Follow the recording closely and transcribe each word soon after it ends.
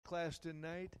class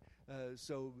tonight,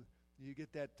 so you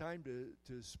get that time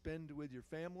to spend with your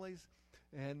families.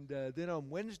 And then on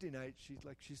Wednesday night,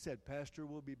 like she said, Pastor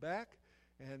will be back,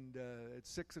 and at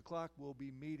 6 o'clock we'll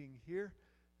be meeting here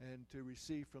and to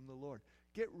receive from the Lord.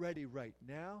 Get ready right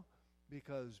now,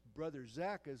 because Brother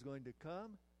Zach is going to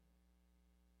come.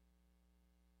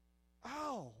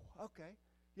 Oh, okay.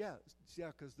 Yeah,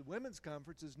 because the women's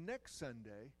conference is next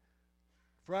Sunday,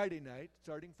 Friday night,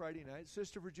 starting Friday night.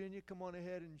 Sister Virginia, come on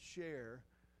ahead and share,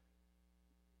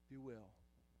 if you will.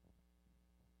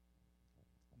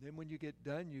 Then when you get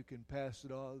done, you can pass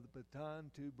it all the baton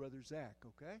to Brother Zach,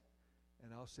 okay?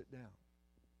 And I'll sit down.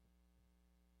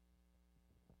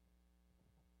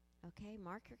 Okay,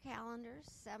 mark your calendars,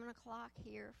 7 o'clock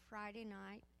here Friday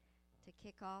night to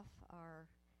kick off our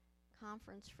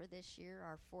conference for this year,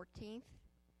 our 14th,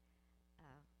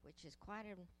 which is quite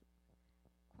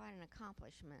an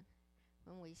accomplishment.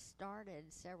 When we started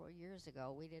several years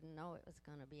ago, we didn't know it was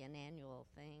going to be an annual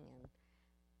thing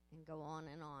and go on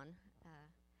and on.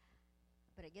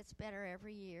 But it gets better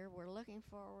every year. We're looking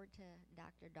forward to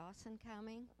Dr. Dawson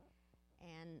coming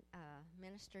and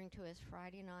ministering to us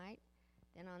Friday night.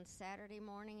 Then on Saturday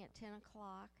morning at 10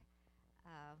 o'clock,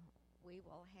 we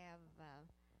will have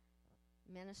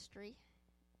ministry.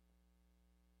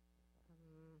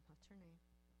 What's her name?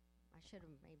 I should have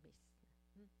maybe.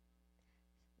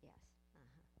 Yes.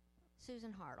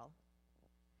 Susan Hartle.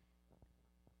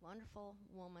 Wonderful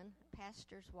woman,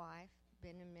 pastor's wife,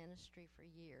 been in ministry for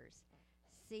years.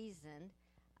 Seasoned,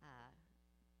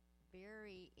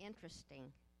 very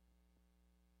interesting.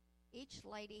 Each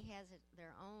lady has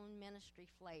their own ministry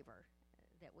flavor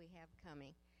that we have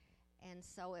coming, and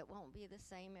so it won't be the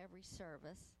same every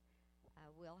service.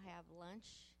 We'll have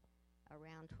lunch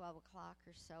around 12 o'clock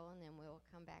or so, and then we'll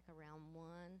come back around 1,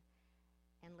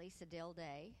 and Lisa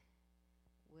Dilday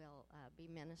will be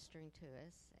ministering to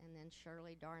us, and then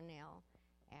Shirley Darnell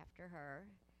after her.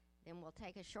 Then we'll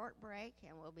take a short break,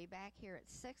 and we'll be back here at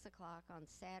 6 o'clock on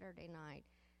Saturday night.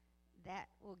 That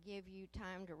will give you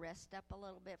time to rest up a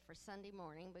little bit for Sunday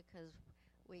morning, because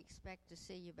we expect to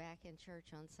see you back in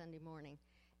church on Sunday morning.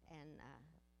 And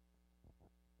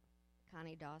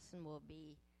Connie Dawson will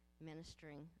be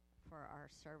ministering for our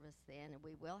service then. And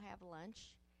we will have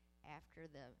lunch after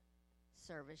the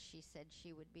service. She said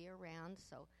she would be around,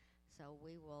 so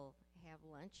we will have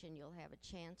lunch, and you'll have a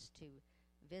chance to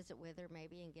visit with her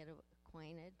maybe and get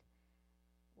acquainted.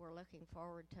 We're looking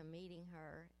forward to meeting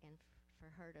her and for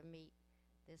her to meet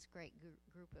this great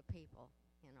group of people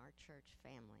in our church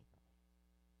family.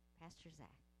 Pastor Zach.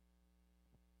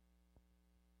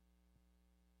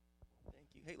 Thank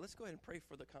you. Hey, let's go ahead and pray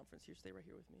for the conference here. Stay right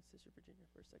here with me, Sister Virginia,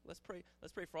 for a second. Let's pray.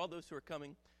 Let's pray for all those who are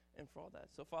coming and for all that.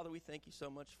 So, Father, we thank you so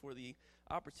much for the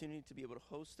opportunity to be able to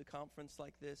host a conference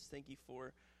like this. Thank you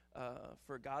for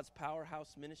God's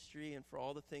Powerhouse Ministry and for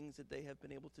all the things that they have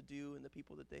been able to do and the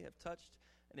people that they have touched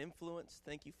and influenced.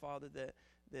 Thank you, Father, that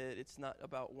it's not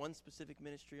about one specific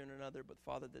ministry or another, but,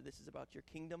 Father, that this is about your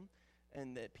kingdom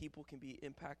and that people can be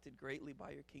impacted greatly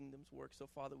by your kingdom's work. So,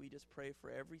 Father, we just pray for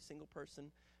every single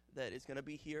person that is going to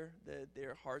be here, that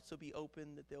their hearts will be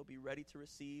open, that they'll be ready to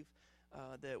receive,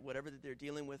 that whatever that they're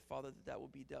dealing with, Father, that will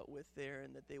be dealt with there,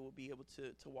 and that they will be able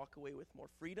to walk away with more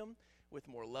freedom, with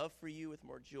more love for you, with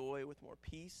more joy, with more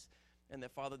peace. And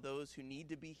that, Father, those who need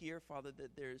to be here, Father,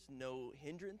 that there's no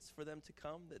hindrance for them to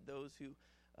come, that those who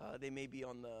they may be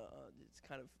on the it's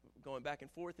kind of going back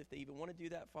and forth, if they even want to do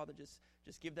that, Father, just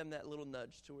give them that little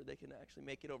nudge to where they can actually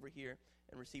make it over here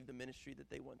and receive the ministry that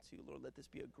they want to. Lord, let this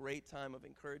be a great time of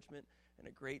encouragement and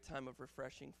a great time of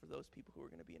refreshing for those people who are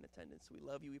going to be in attendance. So we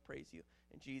love you, we praise you.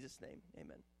 In Jesus' name,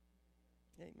 amen.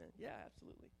 Amen. Yeah,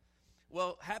 absolutely.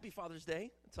 Well, happy Father's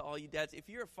Day to all you dads. If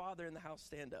you're a father in the house,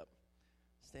 stand up.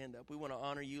 Stand up. We want to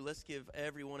honor you. Let's give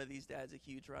every one of these dads a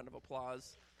huge round of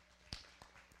applause.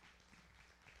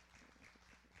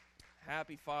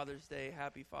 Happy Father's Day.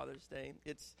 Happy Father's Day.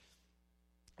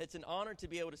 It's an honor to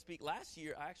be able to speak. Last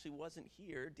year, I actually wasn't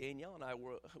here. Danielle and I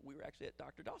were actually at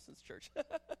Dr. Dawson's church.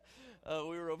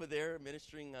 We were over there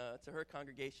ministering to her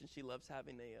congregation. She loves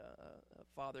having a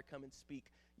father come and speak,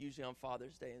 usually on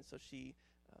Father's Day. And so she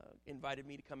invited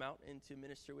me to come out and to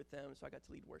minister with them. So I got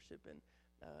to lead worship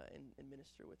and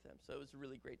minister with them. So it was a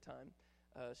really great time.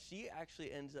 She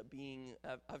actually ends up being,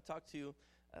 I've talked to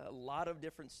a lot of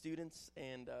different students,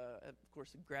 and of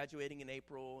course, graduating in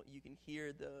April, you can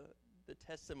hear the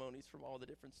testimonies from all the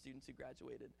different students who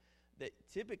graduated, that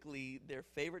typically their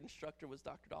favorite instructor was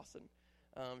Dr. Dawson.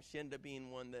 She ended up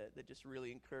being one that just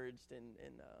really encouraged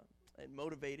and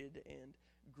motivated and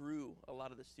grew a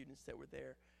lot of the students that were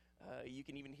there. You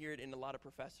can even hear it in a lot of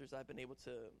professors. I've been able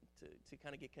to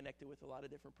kind of get connected with a lot of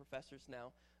different professors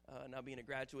now being a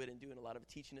graduate and doing a lot of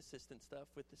teaching assistant stuff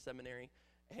with the seminary.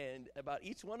 And about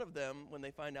each one of them, when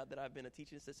they find out that I've been a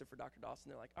teaching assistant for Dr. Dawson,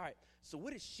 they're like, all right, so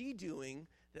what is she doing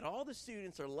that all the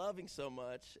students are loving so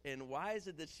much, and why is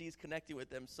it that she's connecting with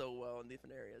them so well in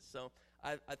different areas? So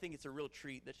I think it's a real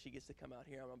treat that she gets to come out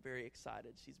here. I'm very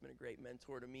excited. She's been a great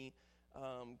mentor to me,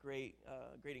 great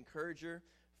encourager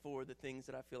for the things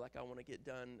that I feel like I want to get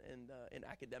done in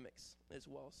academics as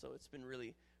well. So it's been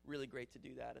really, really great to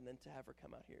do that. And then to have her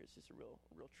come out here is just a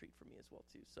real treat for me as well,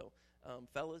 too. So,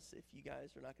 fellas, if you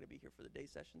guys are not going to be here for the day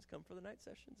sessions, come for the night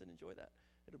sessions and enjoy that.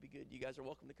 It'll be good. You guys are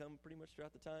welcome to come pretty much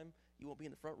throughout the time. You won't be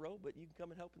in the front row, but you can come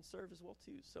and help and serve as well,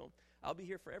 too. So I'll be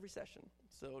here for every session.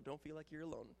 So don't feel like you're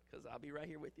alone, because I'll be right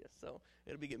here with you. So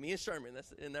it'll be good. Me and Sherman.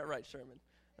 Isn't that right, Sherman?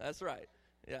 That's right.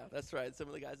 Yeah, that's right. Some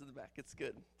of the guys in the back. It's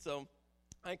good. So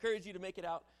I encourage you to make it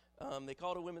out. They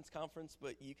call it a women's conference,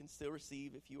 but you can still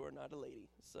receive if you are not a lady.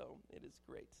 So it is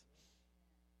great.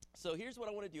 So here's what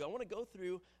I want to do. I want to go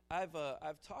through.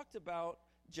 I've talked about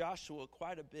Joshua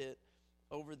quite a bit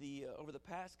over the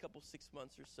past 6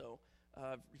 months or so.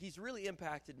 He's really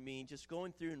impacted me just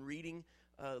going through and reading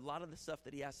a lot of the stuff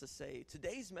that he has to say.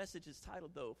 Today's message is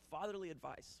titled, though, Fatherly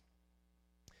Advice.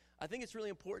 I think it's really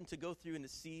important to go through and to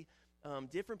see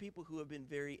different people who have been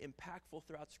very impactful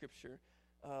throughout Scripture.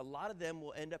 A lot of them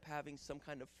will end up having some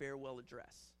kind of farewell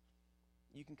address.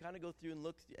 You can kind of go through and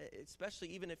look, especially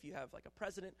even if you have like a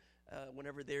president,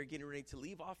 whenever they're getting ready to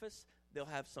leave office, they'll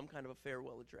have some kind of a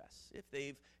farewell address.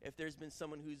 If there's been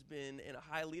someone who's been in a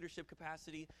high leadership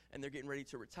capacity and they're getting ready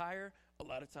to retire, a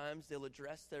lot of times they'll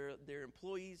address their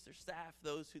employees, their staff,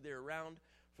 those who they're around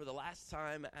for the last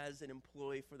time as an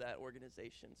employee for that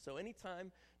organization. So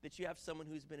anytime that you have someone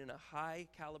who's been in a high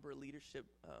caliber leadership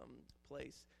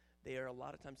place, they are a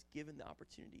lot of times given the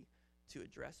opportunity to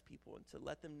address people and to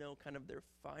let them know kind of their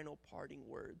final parting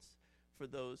words for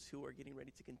those who are getting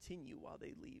ready to continue while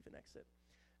they leave and exit.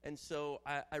 And so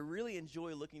I really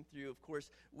enjoy looking through. Of course,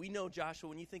 we know Joshua.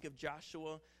 When you think of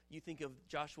Joshua, you think of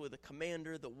Joshua the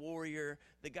commander, the warrior,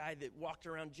 the guy that walked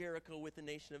around Jericho with the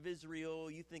nation of Israel.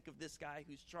 You think of this guy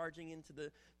who's charging into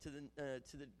to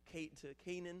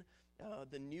Canaan,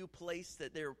 the new place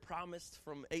that they were promised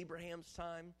from Abraham's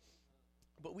time.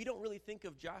 But we don't really think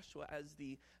of Joshua as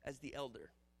the elder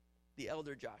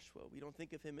Joshua. We don't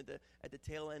think of him at the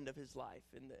tail end of his life,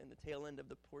 in the tail end of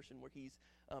the portion where he's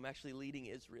actually leading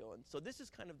Israel. And so this is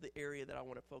kind of the area that I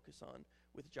want to focus on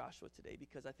with Joshua today,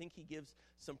 because I think he gives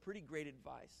some pretty great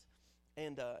advice.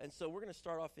 And so we're going to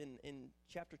start off in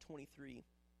chapter 23,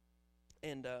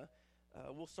 and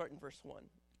we'll start in verse 1.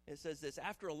 It says this: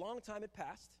 After a long time had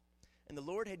passed, and the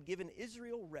Lord had given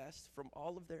Israel rest from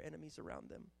all of their enemies around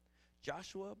them,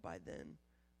 Joshua by then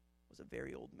was a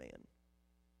very old man.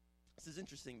 This is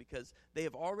interesting because they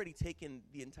have already taken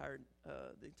the entire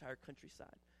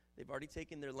countryside. They've already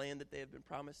taken their land that they have been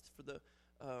promised for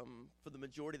the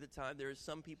majority of the time. There is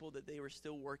some people that they were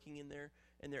still working in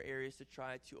their areas to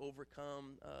try to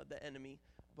overcome the enemy,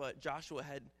 but Joshua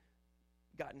had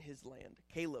gotten his land.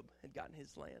 Caleb had gotten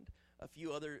his land. A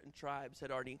few other tribes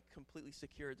had already completely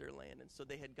secured their land, and so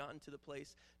they had gotten to the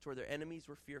place to where their enemies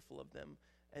were fearful of them,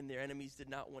 and their enemies did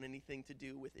not want anything to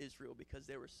do with Israel because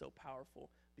they were so powerful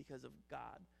because of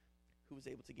God, who was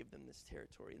able to give them this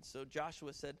territory. And so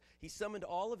Joshua said, he summoned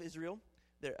all of Israel,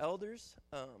 their elders,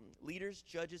 leaders,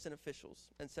 judges, and officials,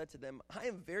 and said to them, I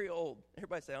am very old.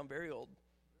 Everybody say, I'm very old.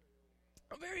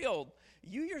 I'm very old.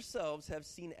 You yourselves have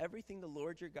seen everything the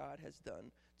Lord your God has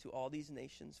done to all these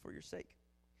nations for your sake.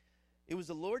 It was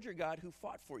the Lord your God who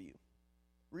fought for you.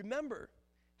 Remember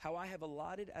how I have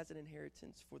allotted as an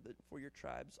inheritance for your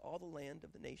tribes all the land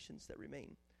of the nations that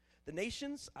remain. The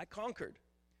nations I conquered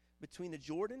between the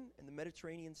Jordan and the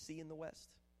Mediterranean Sea in the west.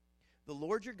 The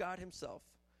Lord your God himself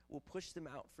will push them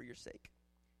out for your sake.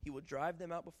 He will drive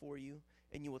them out before you,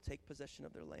 and you will take possession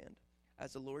of their land,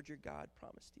 as the Lord your God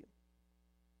promised you.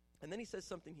 And then he says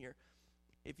something here.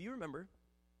 If you remember,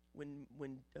 when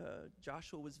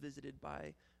Joshua was visited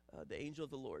by the angel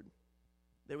of the Lord,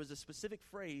 there was a specific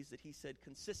phrase that he said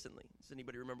consistently. Does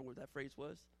anybody remember what that phrase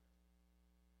was?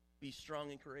 Be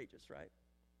strong and courageous, right?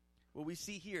 Well, we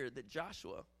see here that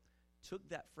Joshua took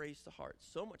that phrase to heart,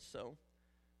 so much so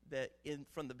that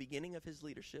from the beginning of his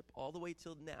leadership all the way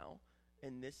till now,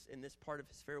 in this part of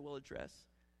his farewell address,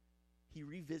 he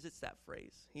revisits that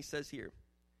phrase. He says here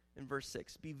in verse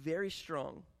 6, be very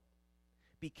strong.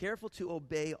 Be careful to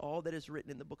obey all that is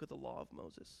written in the book of the law of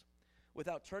Moses,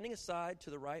 without turning aside to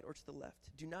the right or to the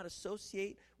left. Do not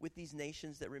associate with these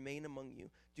nations that remain among you.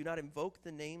 Do not invoke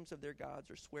the names of their gods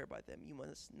or swear by them. You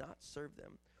must not serve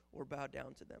them or bow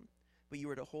down to them, but you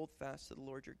are to hold fast to the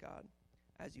Lord your God,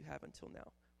 as you have until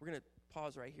now. We're going to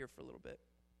pause right here for a little bit.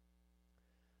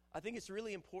 I think it's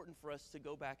really important for us to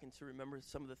go back and to remember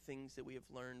some of the things that we have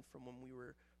learned from when we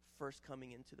were first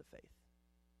coming into the faith.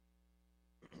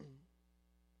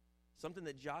 Something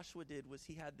that Joshua did was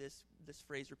he had this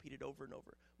phrase repeated over and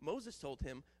over. Moses told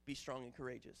him, be strong and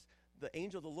courageous. The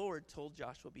angel of the Lord told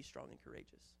Joshua, be strong and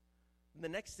courageous. And the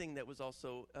next thing that was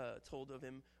also told of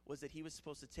him was that he was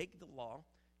supposed to take the law,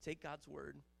 take God's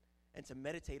word, and to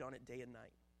meditate on it day and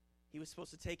night. He was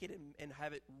supposed to take it and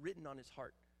have it written on his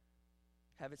heart.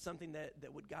 Have it something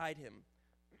that would guide him,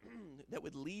 that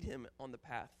would lead him on the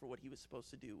path for what he was supposed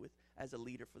to do as a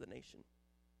leader for the nation.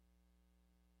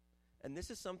 And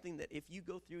this is something that if you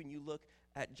go through and you look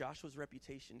at Joshua's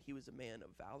reputation, he was a man of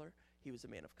valor, he was a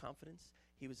man of confidence,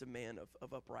 he was a man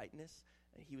of uprightness,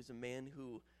 and he was a man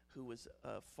who was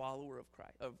a follower of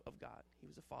Christ, of God. He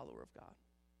was a follower of God.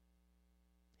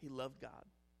 He loved God.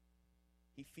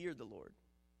 He feared the Lord.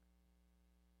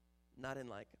 Not in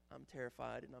like, I'm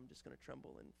terrified and I'm just going to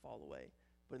tremble and fall away,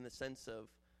 but in the sense of,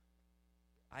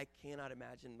 I cannot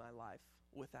imagine my life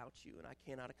without you, and I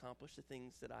cannot accomplish the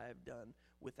things that I have done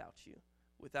without you.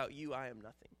 Without you, I am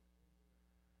nothing.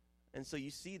 And so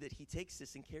you see that he takes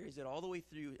this and carries it all the way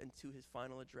through into his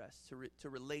final address to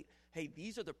relate, hey,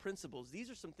 these are the principles. These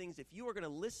are some things, if you are going to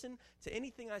listen to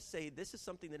anything I say, this is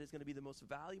something that is going to be the most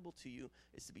valuable to you,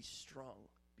 is to be strong,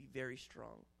 be very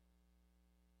strong,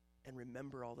 and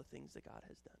remember all the things that God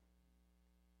has done.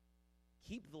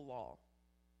 Keep the law.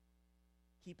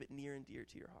 Keep it near and dear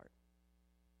to your heart.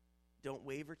 Don't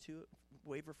waver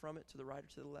from it to the right or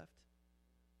to the left.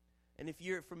 And if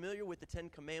you're familiar with the 10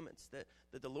 Commandments that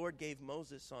the Lord gave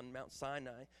Moses on Mount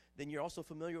Sinai, then you're also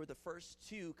familiar with the first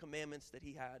 2 commandments that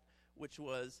he had, which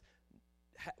was,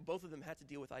 both of them had to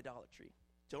deal with idolatry.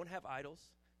 Don't have idols,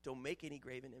 don't make any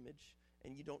graven image,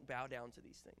 and you don't bow down to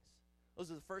these things.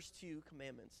 Those are the first 2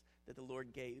 commandments that the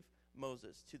Lord gave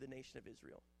Moses to the nation of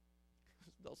Israel.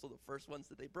 Also the first ones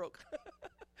that they broke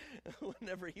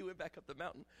whenever he went back up the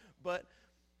mountain. But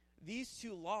these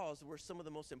 2 laws were some of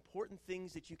the most important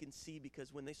things that you can see,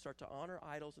 because when they start to honor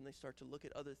idols and they start to look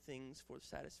at other things for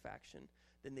satisfaction,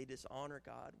 then they dishonor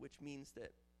God, which means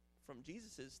that from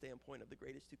Jesus' standpoint of the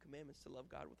greatest 2 commandments, to love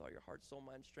God with all your heart, soul,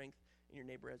 mind, strength, and your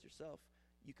neighbor as yourself,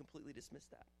 you completely dismiss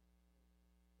that.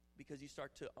 Because you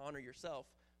start to honor yourself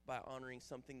by honoring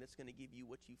something that's going to give you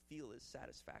what you feel is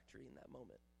satisfactory in that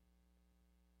moment.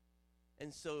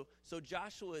 And so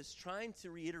Joshua is trying to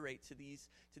reiterate to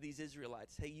these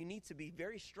Israelites, hey, you need to be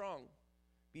very strong.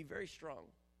 Be very strong.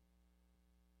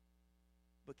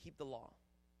 But keep the law.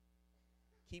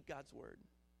 Keep God's word.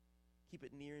 Keep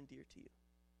it near and dear to you.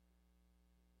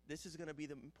 This is going to be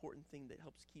the important thing that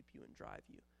helps keep you and drive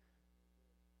you.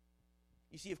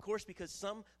 You see, of course, because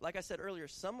like I said earlier,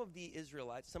 some of the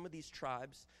Israelites, some of these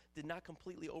tribes did not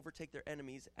completely overtake their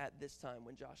enemies at this time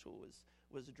when Joshua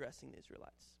was addressing the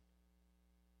Israelites.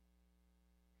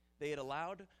 They had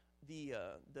allowed the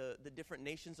different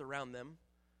nations around them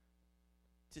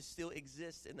to still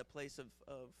exist in the place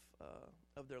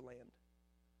of their land.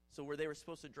 So where they were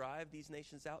supposed to drive these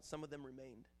nations out, some of them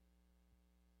remained.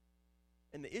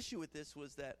 And the issue with this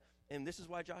was that, and this is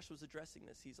why Joshua was addressing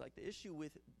this, he's like, the issue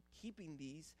with keeping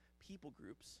these people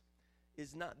groups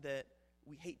is not that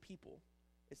we hate people.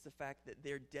 It's the fact that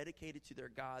they're dedicated to their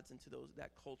gods and to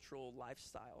that cultural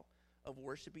lifestyle of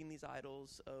worshiping these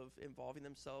idols, of involving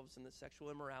themselves in the sexual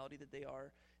immorality that they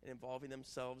are, and involving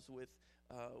themselves with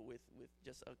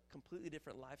just a completely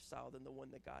different lifestyle than the one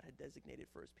that God had designated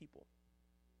for his people.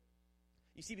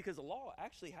 You see, because the law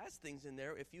actually has things in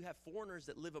there. If you have foreigners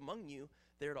that live among you,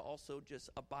 they're to also just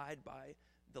abide by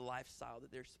the lifestyle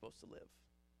that they're supposed to live.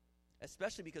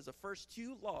 Especially because the first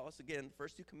 2 laws, again, the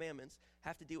first 2 commandments,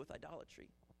 have to deal with idolatry.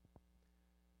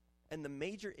 And the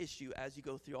major issue as you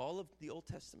go through all of the Old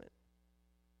Testament,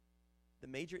 the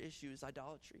major issue is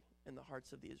idolatry in the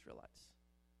hearts of the Israelites.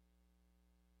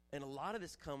 And a lot of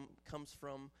this comes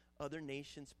from other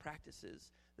nations'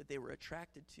 practices that they were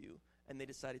attracted to, and they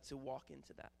decided to walk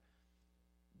into that.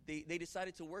 They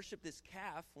decided to worship this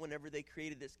calf whenever they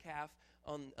created this calf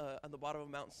on the bottom of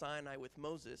Mount Sinai with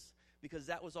Moses, because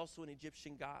that was also an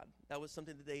Egyptian god. That was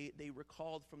something that they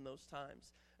recalled from those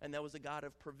times. And that was a god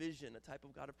of provision, a type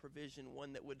of god of provision,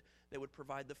 one that would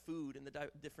provide the food and the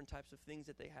different types of things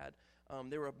that they had.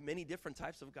 There were many different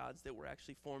types of gods that were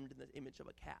actually formed in the image of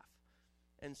a calf.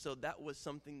 And so that was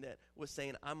something that was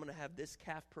saying, I'm going to have this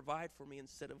calf provide for me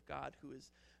instead of God, who is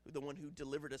the one who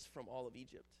delivered us from all of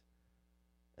Egypt.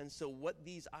 And so what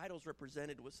these idols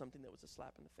represented was something that was a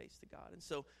slap in the face to God. And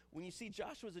so when you see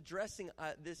Joshua's addressing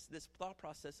this thought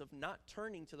process of not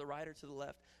turning to the right or to the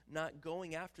left, not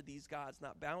going after these gods,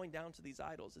 not bowing down to these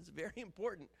idols, it's very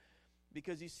important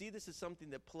because you see this is something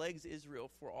that plagues Israel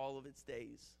for all of its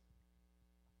days.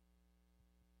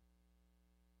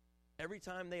 Every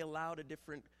time they allowed a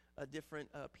different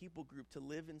people group to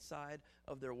live inside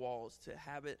of their walls, to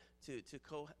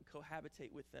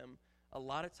cohabitate with them, a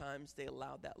lot of times they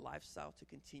allowed that lifestyle to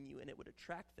continue, and it would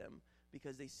attract them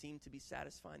because they seemed to be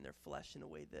satisfying their flesh in a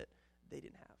way that they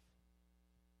didn't have.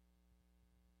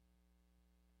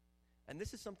 And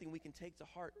this is something we can take to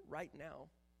heart right now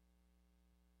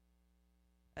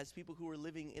as people who are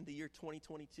living in the year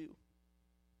 2022.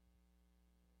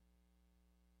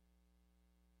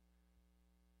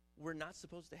 We're not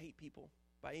supposed to hate people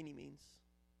by any means.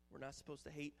 We're not supposed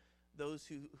to hate those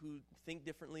who think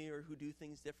differently or who do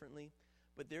things differently.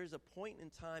 But there's a point in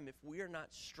time, if we are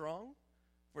not strong,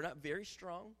 if we're not very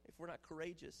strong, if we're not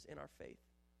courageous in our faith,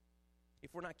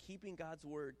 if we're not keeping God's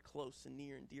word close and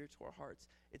near and dear to our hearts,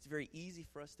 it's very easy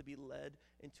for us to be led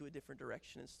into a different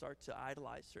direction and start to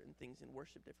idolize certain things and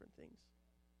worship different things.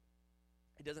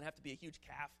 It doesn't have to be a huge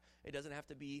calf. It doesn't have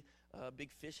to be a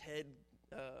big fish head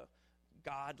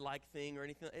God-like thing or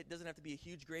anything. It doesn't have to be a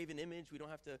huge graven image. We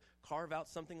don't have to carve out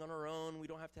something on our own. We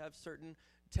don't have to have certain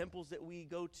temples that we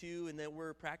go to and that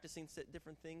we're practicing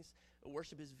different things.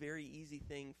 Worship is a very easy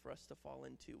thing for us to fall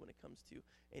into when it comes to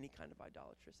any kind of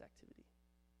idolatrous activity.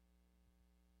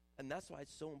 And that's why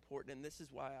it's so important, and this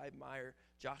is why I admire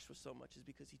Joshua so much, is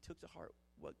because he took to heart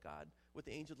what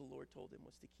the angel of the Lord told him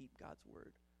was to keep God's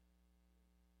word.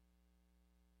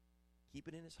 Keep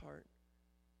it in his heart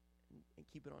and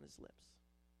keep it on his lips.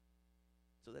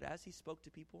 So that as he spoke to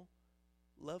people,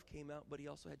 love came out, but he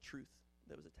also had truth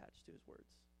that was attached to his words.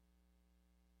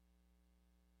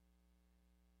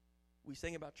 We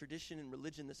sang about tradition and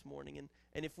religion this morning,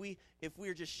 and if we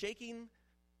are just shaking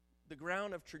the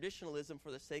ground of traditionalism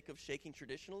for the sake of shaking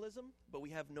traditionalism, but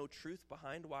we have no truth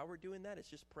behind why we're doing that, it's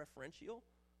just preferential,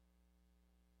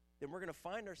 then we're going to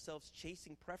find ourselves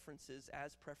chasing preferences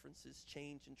as preferences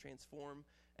change and transform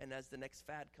and as the next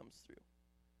fad comes through.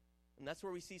 And that's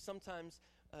where we see sometimes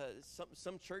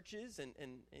some churches and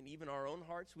even our own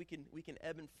hearts, we can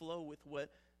ebb and flow with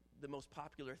what the most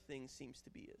popular thing seems to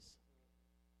be is.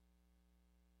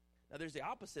 Now there's the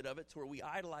opposite of it, to where we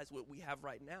idolize what we have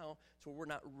right now, to where we're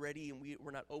not ready and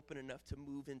we're not open enough to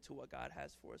move into what God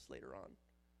has for us later on.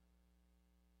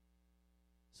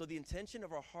 So the intention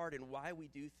of our heart and why we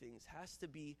do things has to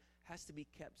be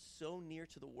kept so near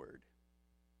to the Word.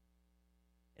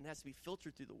 And has to be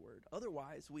filtered through the Word.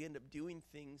 Otherwise, we end up doing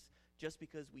things just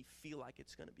because we feel like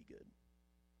it's going to be good.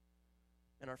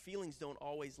 And our feelings don't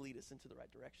always lead us into the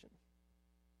right direction.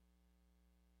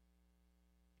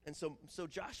 And so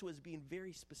Joshua is being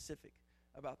very specific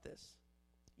about this.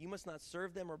 You must not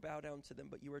serve them or bow down to them,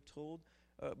 but you are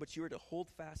to hold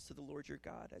fast to the Lord your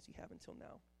God as you have until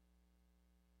now.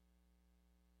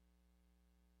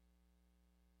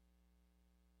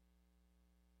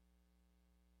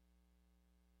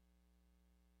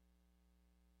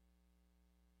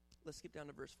 Let's skip down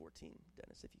to verse 14,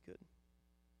 Dennis, if you could.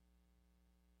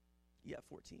 Yeah,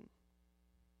 14.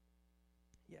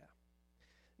 Yeah.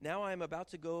 Now I am about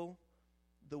to go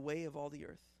the way of all the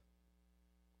earth.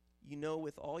 You know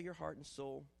with all your heart and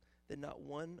soul that not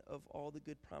one of all the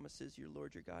good promises your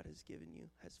Lord your God has given you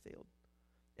has failed.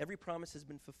 Every promise has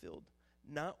been fulfilled.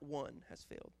 Not one has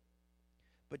failed.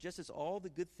 But just as all the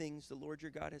good things the Lord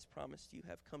your God has promised you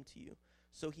have come to you,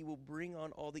 so he will bring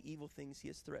on all the evil things he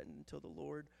has threatened until the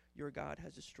Lord your God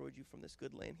has destroyed you from this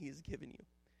good land he has given you.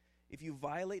 If you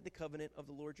violate the covenant of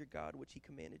the Lord your God, which he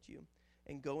commanded you,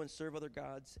 and go and serve other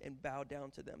gods and bow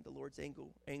down to them, the Lord's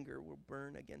anger will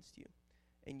burn against you,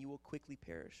 and you will quickly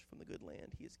perish from the good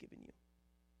land he has given you.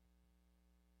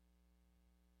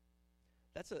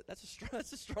 That's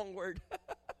a strong word.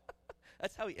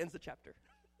 That's how he ends the chapter.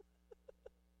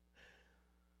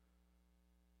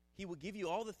 He will give you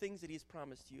all the things that he's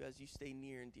promised you as you stay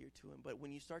near and dear to him. But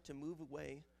when you start to move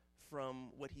away from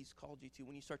what he's called you to,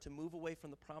 when you start to move away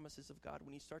from the promises of God,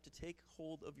 when you start to take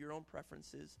hold of your own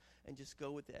preferences and just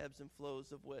go with the ebbs and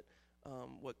flows of what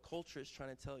culture is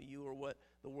trying to tell you or what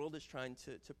the world is trying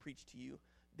to preach to you,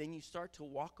 then you start to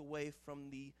walk away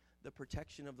from the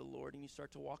protection of the Lord, and you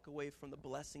start to walk away from the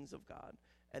blessings of God.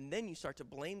 And then you start to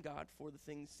blame God for the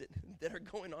things that are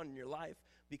going on in your life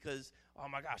because, oh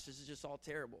my gosh, this is just all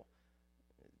terrible.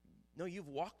 No, you've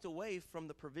walked away from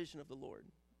the provision of the Lord.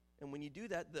 And when you do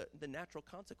that, the natural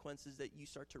consequence is that you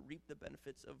start to reap the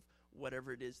benefits of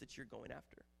whatever it is that you're going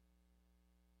after.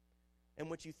 And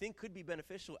what you think could be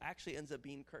beneficial actually ends up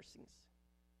being cursings.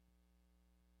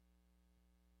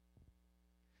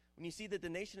 When you see that the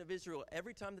nation of Israel,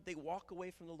 every time that they walk away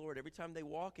from the Lord, every time they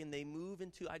walk and they move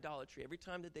into idolatry, every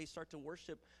time that they start to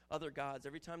worship other gods,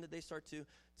 every time that they start to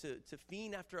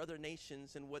fiend after other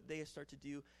nations and what they start to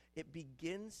do, it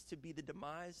begins to be the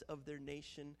demise of their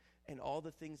nation and all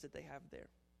the things that they have there.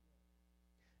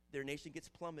 Their nation gets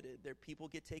plummeted. Their people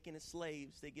get taken as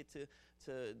slaves. They get to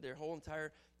their whole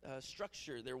entire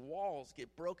structure, their walls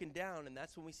get broken down. And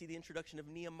that's when we see the introduction of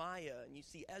Nehemiah, and you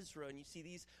see Ezra, and you see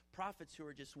these prophets who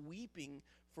are just weeping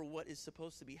for what is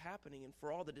supposed to be happening and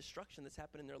for all the destruction that's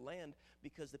happened in their land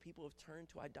because the people have turned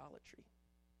to idolatry.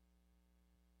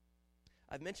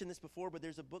 I've mentioned this before, but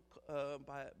there's a book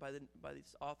by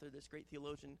this author, this great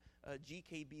theologian,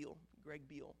 G.K. Beale, Greg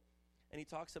Beale. And he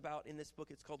talks about, in this book,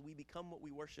 it's called We Become What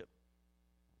We Worship.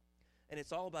 And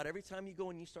it's all about every time you go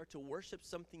and you start to worship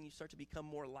something, you start to become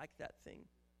more like that thing.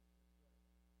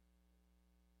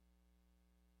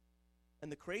 And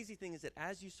the crazy thing is that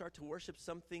as you start to worship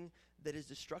something that is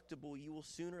destructible, you will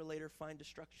sooner or later find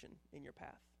destruction in your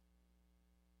path.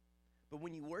 But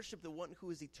when you worship the one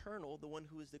who is eternal, the one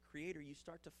who is the creator, you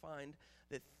start to find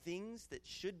that things that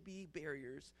should be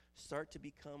barriers start to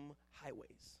become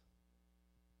highways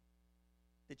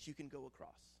that you can go across.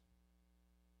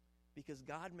 Because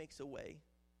God makes a way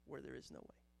where there is no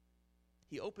way.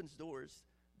 He opens doors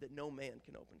that no man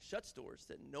can open, shuts doors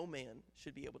that no man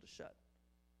should be able to shut.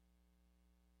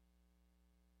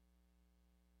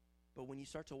 But when you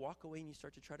start to walk away and you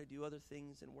start to try to do other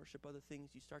things and worship other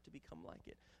things, you start to become like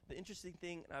it. The interesting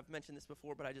thing, and I've mentioned this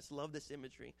before, but I just love this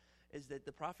imagery, is that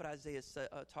the prophet Isaiah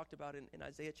talked about in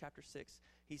Isaiah chapter 6.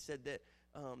 He said that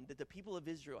the people of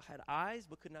Israel had eyes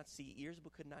but could not see, ears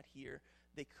but could not hear.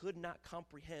 They could not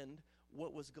comprehend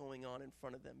what was going on in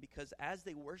front of them, because as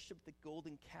they worshiped the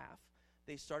golden calf,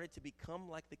 they started to become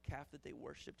like the calf that they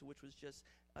worshiped, which was just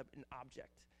an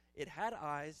object. It had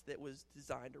eyes that was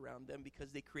designed around them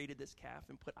because they created this calf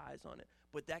and put eyes on it.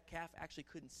 But that calf actually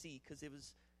couldn't see because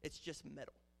it's just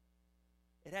metal.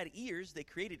 It had ears, they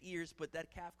created ears, but that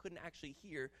calf couldn't actually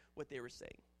hear what they were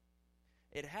saying.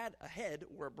 It had a head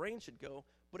where a brain should go,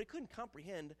 but it couldn't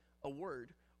comprehend a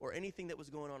word or anything that was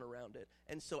going on around it.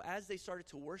 And so as they started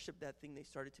to worship that thing, they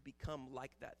started to become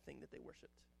like that thing that they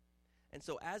worshiped. And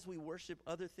so as we worship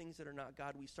other things that are not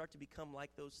God, we start to become like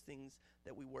those things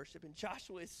that we worship. And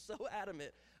Joshua is so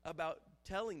adamant about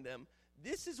telling them,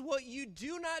 this is what you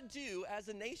do not do as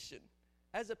a nation,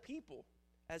 as a people,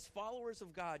 as followers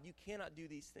of God. You cannot do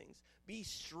these things. Be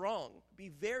strong. Be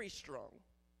very strong.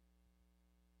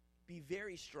 Be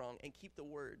very strong and keep the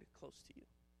word close to you.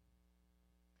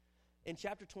 In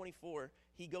chapter 24,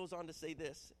 he goes on to say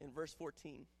this in verse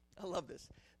 14. I love this.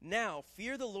 Now,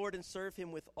 fear the Lord and serve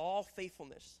him with all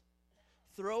faithfulness.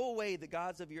 Throw away the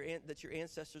gods that your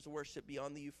ancestors worshiped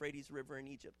beyond the Euphrates River in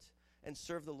Egypt, and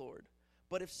serve the Lord.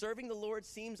 But if serving the Lord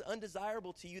seems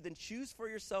undesirable to you, then choose for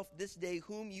yourself this day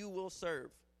whom you will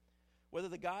serve, whether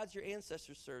the gods your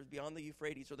ancestors served beyond the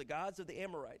Euphrates or the gods of the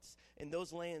Amorites in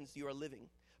those lands you are living.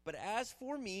 But as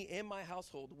for me and my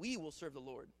household, we will serve the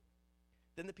Lord.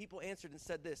 Then the people answered and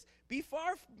said this, Be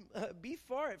far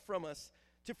it from us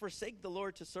to forsake the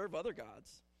Lord to serve other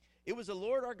gods. It was the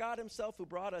Lord our God himself who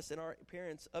brought us and our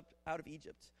parents up out of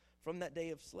Egypt from that day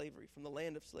of slavery, from the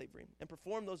land of slavery, and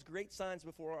performed those great signs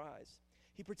before our eyes.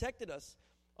 He protected us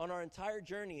on our entire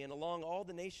journey and along all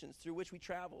the nations through which we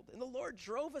traveled. And the Lord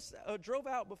drove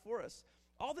out before us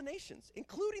all the nations,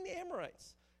 including the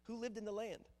Amorites who lived in the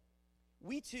land.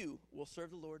 We too will serve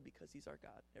the Lord because he's our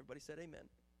God. Everybody said amen.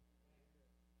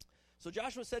 So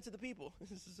Joshua said to the people,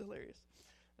 this is hilarious.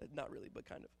 Not really, but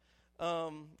kind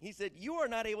of. He said, you are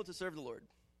not able to serve the Lord.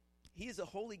 He is a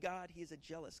holy God. He is a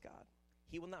jealous God.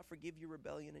 He will not forgive your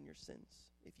rebellion and your sins.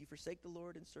 If you forsake the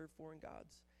Lord and serve foreign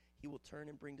gods, he will turn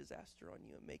and bring disaster on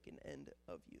you and make an end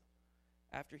of you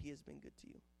after he has been good to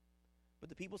you. But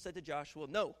the people said to Joshua,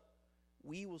 no,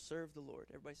 we will serve the Lord.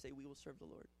 Everybody say, we will serve the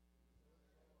Lord.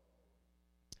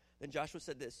 Then Joshua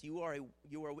said this, you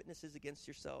are witnesses against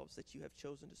yourselves that you have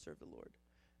chosen to serve the Lord.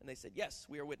 And they said, yes,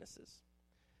 we are witnesses.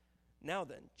 Now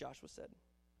then, Joshua said,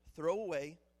 throw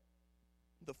away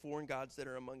the foreign gods that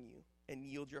are among you and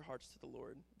yield your hearts to the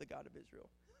Lord, the God of Israel.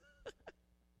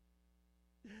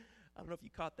 I don't know if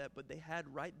you caught that, but they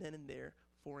had right then and there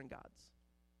foreign gods.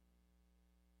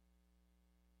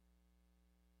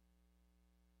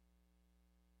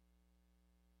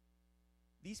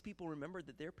 These people remembered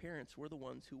that their parents were the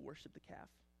ones who worshiped the calf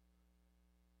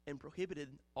and prohibited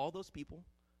all those people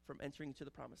from entering into the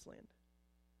promised land.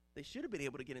 They should have been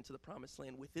able to get into the promised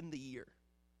land within the year.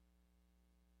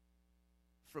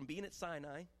 From being at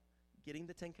Sinai, getting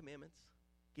the 10 Commandments,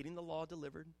 getting the law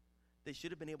delivered, they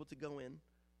should have been able to go in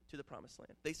to the promised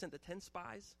land. They sent the 10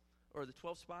 spies, or the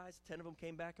 12 spies. 10 of them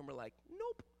came back and were like,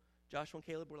 nope. Joshua and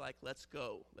Caleb were like, let's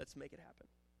go. Let's make it happen.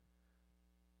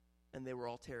 And they were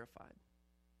all terrified.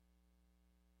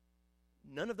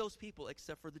 None of those people,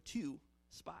 except for the 2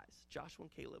 spies, Joshua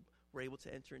and Caleb, were able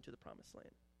to enter into the promised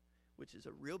land, which is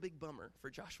a real big bummer for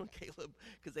Joshua and Caleb,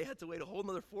 because they had to wait a whole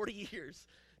another 40 years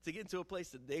to get into a place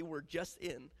that they were just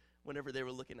in whenever they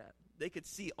were looking at. They could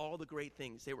see all the great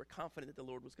things. They were confident that the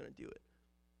Lord was going to do it.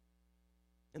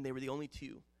 And they were the only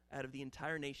 2 out of the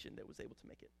entire nation that was able to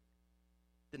make it.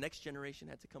 The next generation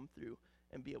had to come through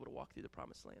and be able to walk through the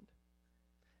promised land.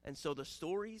 And so the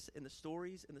stories and the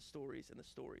stories and the stories and the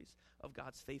stories of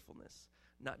God's faithfulness,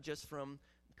 not just from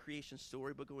the creation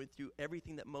story, but going through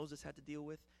everything that Moses had to deal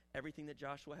with, everything that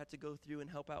Joshua had to go through and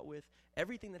help out with,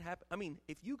 everything that happened. I mean,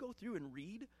 if you go through and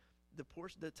read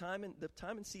the time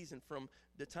and season from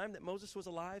the time that Moses was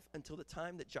alive until the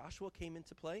time that Joshua came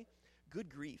into play,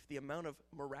 good grief, the amount of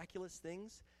miraculous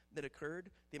things that occurred,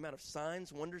 the amount of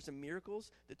signs, wonders, and miracles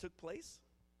that took place.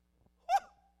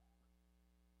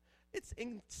 It's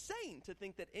insane to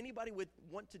think that anybody would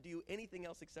want to do anything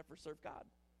else except for serve God.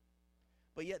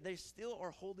 But yet they still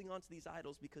are holding on to these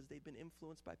idols because they've been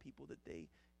influenced by people that they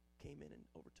came in and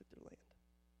overtook their land.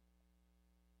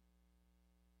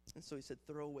 And so he said,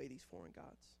 throw away these foreign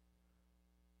gods.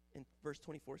 And verse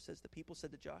 24 says, the people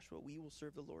said to Joshua, we will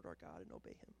serve the Lord our God and obey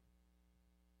him.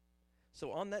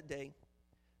 So on that day,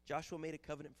 Joshua made a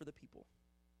covenant for the people.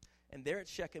 And there at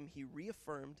Shechem, he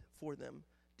reaffirmed for them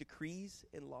decrees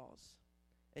and laws.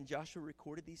 And Joshua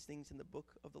recorded these things in the book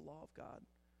of the law of God.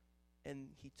 And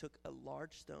he took a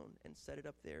large stone and set it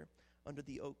up there under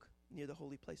the oak near the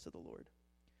holy place of the Lord.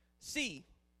 See,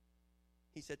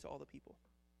 he said to all the people,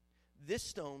 this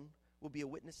stone will be a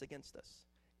witness against us.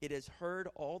 It has heard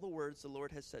all the words the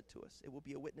Lord has said to us. It will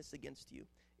be a witness against you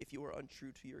if you are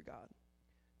untrue to your God.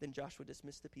 Then Joshua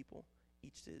dismissed the people,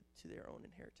 each to their own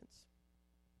inheritance.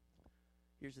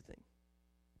 Here's the thing.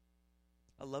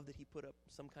 I love that he put up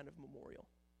some kind of memorial.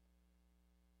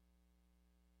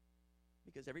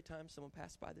 Because every time someone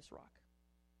passed by this rock,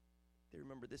 they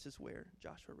remember this is where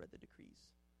Joshua read the decrees,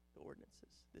 the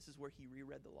ordinances. This is where he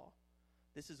reread the law.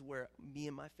 This is where me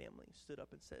and my family stood up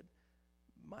and said,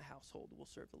 my household will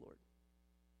serve the Lord.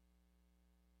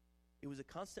 It was a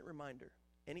constant reminder,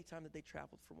 anytime that they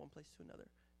traveled from one place to another,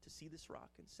 to see this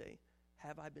rock and say,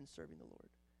 have I been serving the Lord?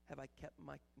 Have I kept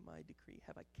my decree?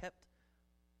 Have I kept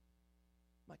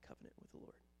my covenant with the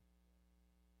Lord?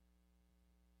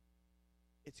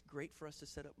 It's great for us to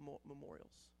set up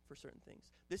memorials for certain things.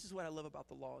 This is what I love about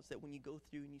the law, is that when you go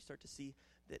through and you start to see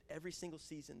that every single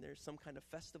season there's some kind of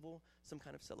festival, some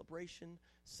kind of celebration,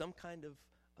 some kind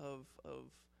of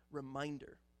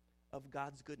reminder of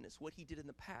God's goodness, what he did in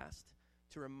the past,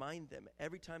 to remind them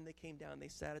every time they came down, they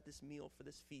sat at this meal for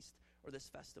this feast or this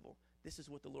festival. This is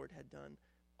what the Lord had done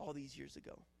all these years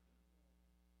ago.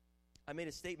 I made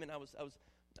a statement. I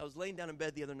was laying down in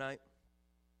bed the other night.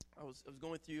 I was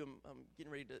going through. I'm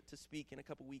getting ready to speak in a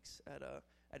couple weeks at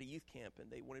a youth camp, and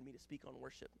they wanted me to speak on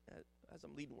worship as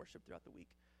I'm leading worship throughout the week.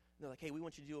 And they're like, "Hey, we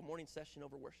want you to do a morning session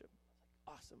over worship." I was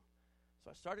like, "Awesome!"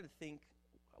 So I started to think,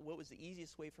 what was the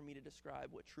easiest way for me to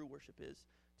describe what true worship is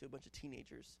to a bunch of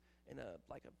teenagers in a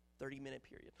 30-minute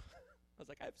period. I was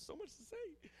like, I have so much to say,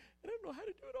 and I don't know how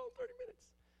to do it all in 30 minutes.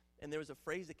 And there was a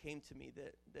phrase that came to me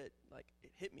that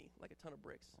it hit me like a ton of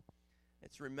bricks.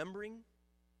 It's remembering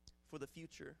for the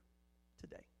future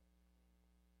today.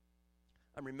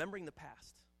 I'm remembering the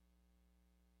past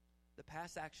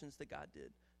actions that God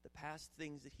did, the past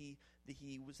things that he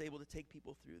was able to take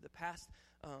people through, the past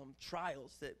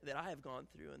trials that I have gone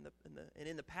through, and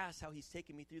in the past how he's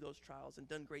taken me through those trials and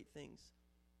done great things.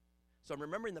 So I'm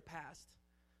remembering the past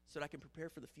so that I can prepare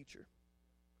for the future.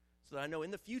 So that I know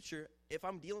in the future, if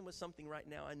I'm dealing with something right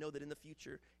now, I know that in the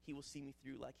future, he will see me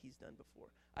through like he's done before.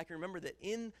 I can remember that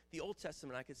in the Old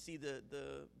Testament, I could see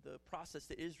the process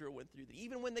that Israel went through, that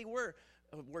even when they were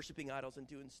worshiping idols and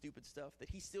doing stupid stuff, that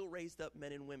he still raised up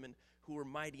men and women who were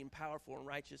mighty and powerful and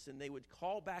righteous, and they would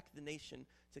call back the nation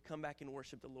to come back and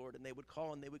worship the Lord, and they would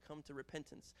call and they would come to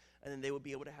repentance, and then they would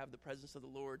be able to have the presence of the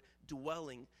Lord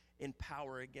dwelling in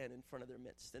power again in front of their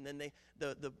midst. And then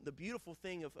the beautiful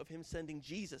thing of him sending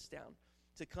Jesus down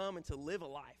to come and to live a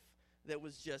life that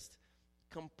was just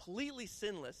completely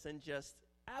sinless and just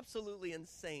absolutely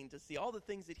insane, to see all the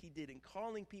things that he did in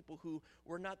calling people who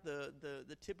were not the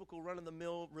typical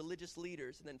run-of-the-mill religious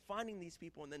leaders, and then finding these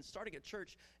people and then starting a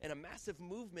church and a massive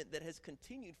movement that has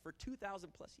continued for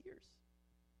 2,000 plus years.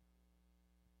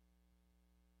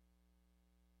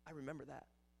 I remember that.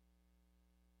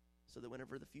 so that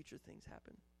whenever the future things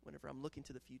happen, whenever I'm looking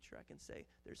to the future, I can say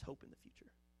there's hope in the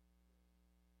future.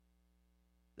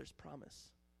 There's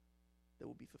promise that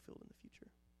will be fulfilled in the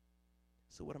future.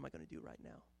 So what am I going to do right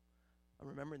now? I'm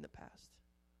remembering the past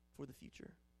for the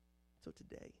future. So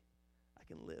today, I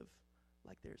can live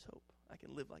like there's hope. I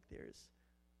can live like there is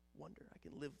wonder. I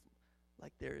can live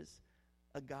like there is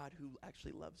a God who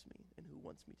actually loves me and who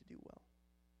wants me to do well.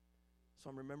 So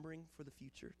I'm remembering for the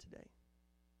future today.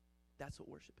 That's what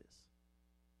worship is.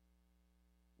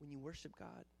 When you worship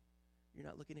God, you're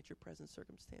not looking at your present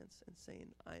circumstance and saying,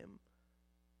 I am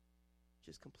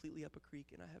just completely up a creek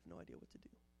and I have no idea what to do.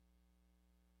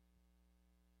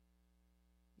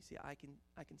 You see, I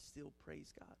can still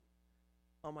praise God.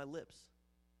 On my lips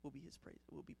will be his praise,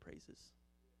 will be praises.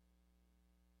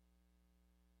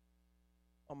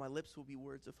 On my lips will be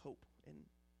words of hope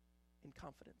and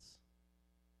confidence.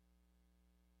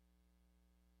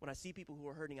 When I see people who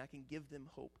are hurting, I can give them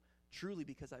hope truly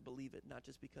because I believe it, not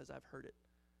just because I've heard it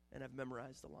and I've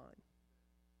memorized the line.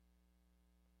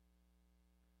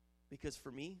 Because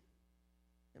for me,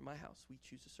 in my house, we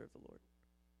choose to serve the Lord.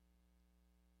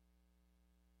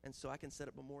 And so I can set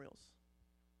up memorials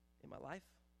in my life.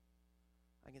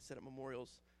 I can set up memorials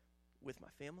with my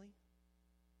family.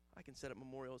 I can set up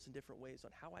memorials in different ways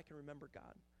on how I can remember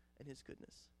God and his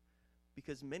goodness.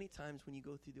 Because many times when you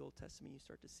go through the Old Testament, you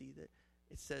start to see that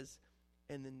it says,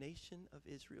 and the nation of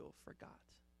Israel forgot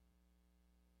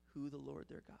who the Lord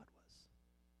their God was.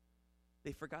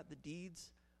 They forgot the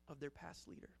deeds of their past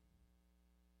leader.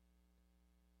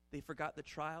 They forgot the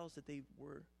trials that they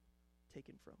were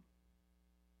taken from.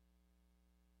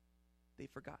 They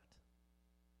forgot.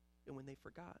 And when they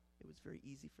forgot, it was very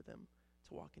easy for them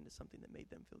to walk into something that made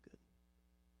them feel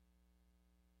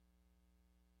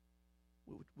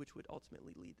good, which would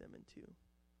ultimately lead them into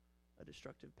a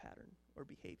destructive pattern or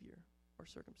behavior or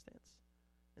circumstance.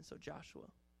 And so Joshua,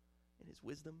 in his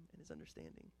wisdom and his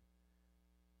understanding,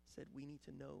 said, we need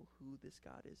to know who this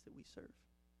God is that we serve.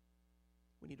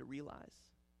 We need to realize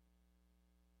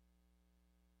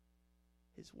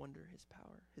his wonder, his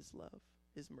power, his love,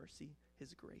 his mercy,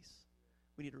 his grace.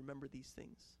 We need to remember these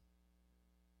things.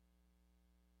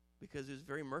 Because it was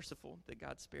very merciful that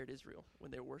God spared Israel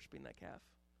when they were worshiping that calf.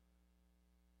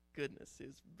 Goodness, it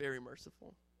was very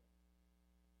merciful.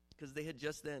 Because they had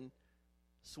just then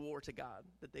swore to God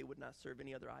that they would not serve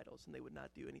any other idols and they would not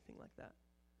do anything like that.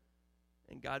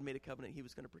 And God made a covenant he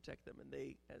was going to protect them. And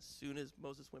they, as soon as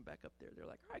Moses went back up there, they're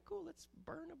like, all right, cool, let's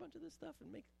burn a bunch of this stuff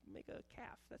and make a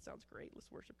calf. That sounds great.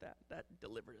 Let's worship that. That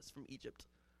delivered us from Egypt.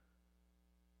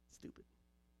 Stupid.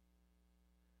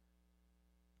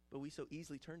 But we so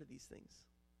easily turn to these things.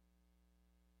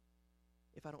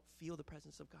 If I don't feel the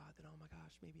presence of God, then, oh my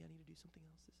gosh, maybe I need to do something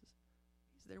else.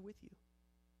 He's there with you.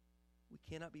 We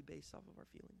cannot be based off of our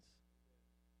feelings.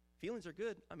 Feelings are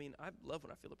good. I mean, I love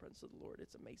when I feel the presence of the Lord.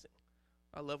 It's amazing.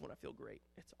 I love when I feel great.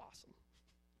 It's awesome.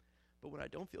 But when I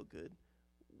don't feel good,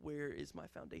 where is my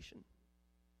foundation?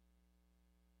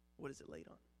 What is it laid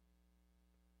on?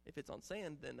 If it's on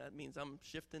sand, then that means I'm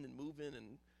shifting and moving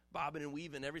and bobbing and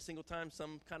weaving every single time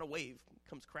some kind of wave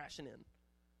comes crashing in.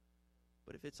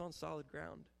 But if it's on solid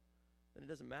ground, then it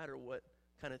doesn't matter what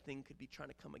kind of thing could be trying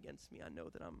to come against me. I know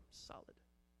that I'm solid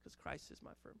because Christ is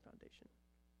my firm foundation.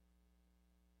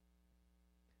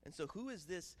 And so who is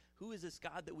this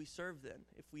God that we serve then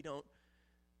if we don't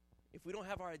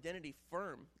have our identity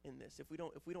firm in this, if we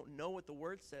don't know what the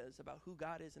word says about who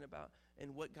God is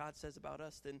and what God says about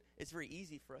us, then it's very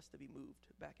easy for us to be moved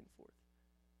back and forth.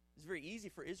 It's very easy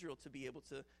for Israel to be able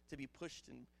to be pushed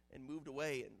and moved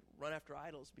away and run after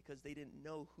idols because they didn't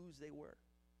know whose they were.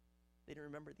 They didn't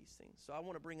remember these things. So I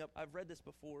want to bring up, I've read this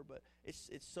before, but it's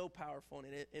so powerful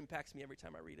and it impacts me every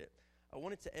time I read it. I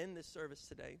wanted to end this service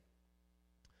today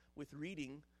with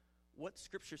reading what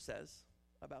Scripture says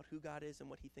about who God is and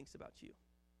what he thinks about you.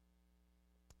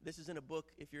 This is in a book,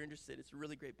 if you're interested. It's a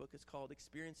really great book. It's called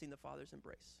Experiencing the Father's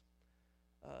Embrace.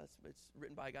 It's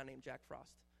written by a guy named Jack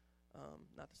Frost.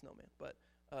 Not the snowman, but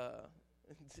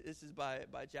this is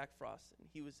by Jack Frost. And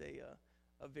he was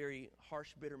a very harsh,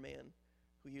 bitter man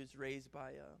who he was raised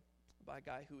by a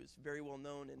guy who was very well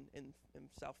known in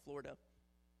South Florida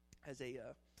as he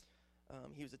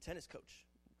was a tennis coach,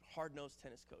 hard-nosed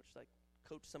tennis coach, like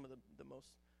coached some of the most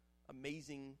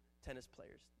amazing tennis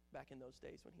players back in those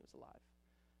days when he was alive.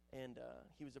 And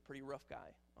he was a pretty rough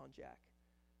guy on Jack.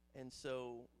 And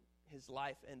so his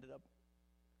life ended up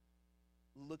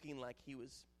looking like he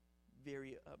was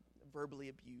very verbally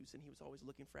abused, and he was always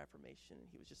looking for affirmation, and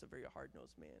he was just a very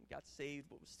hard-nosed man. Got saved,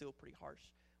 but was still pretty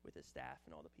harsh with his staff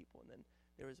and all the people. And then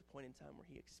there was a point in time where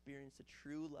he experienced the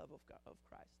true love of God, of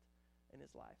Christ in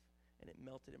his life. and it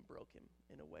melted and broke him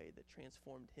in a way that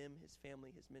transformed him, his family,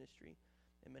 his ministry,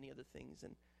 and many other things.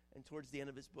 And towards the end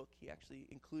of his book, he actually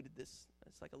included this.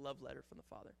 It's like a love letter from the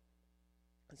Father.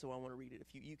 And so I want to read it.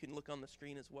 If you can look on the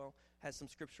screen as well, has some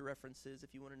scripture references.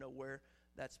 If you want to know where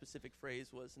that specific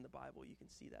phrase was in the Bible, you can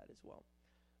see that as well.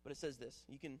 But it says this.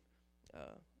 You can,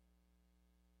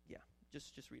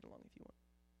 just read along if you want.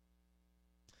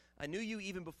 I knew you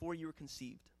even before you were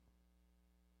conceived.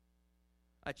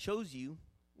 I chose you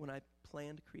when I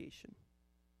planned creation.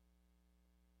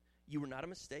 You were not a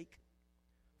mistake,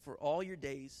 for all your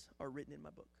days are written in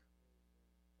my book.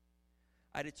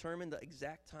 I determined the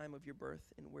exact time of your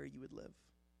birth and where you would live.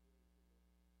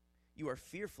 You are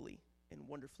fearfully and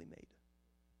wonderfully made.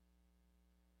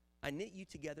 I knit you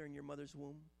together in your mother's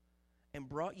womb and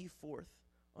brought you forth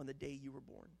on the day you were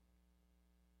born.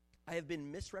 I have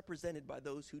been misrepresented by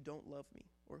those who don't love me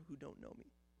or who don't know me.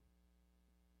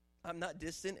 I'm not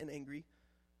distant and angry,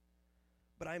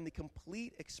 but I am the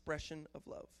complete expression of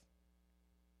love.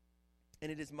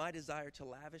 And it is my desire to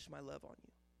lavish my love on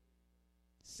you,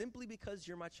 simply because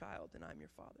you're my child and I'm your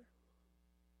father.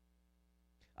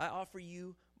 I offer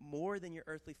you more than your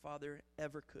earthly father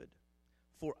ever could,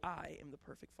 for I am the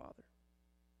perfect father.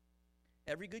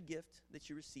 Every good gift that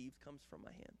you received comes from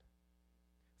my hand,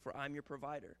 for I'm your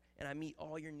provider, and I meet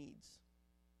all your needs.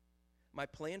 My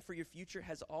plan for your future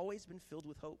has always been filled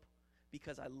with hope,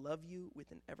 because I love you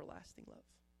with an everlasting love.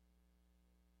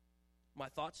 My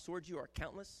thoughts towards you are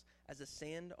countless as the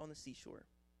sand on the seashore,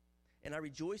 and I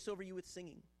rejoice over you with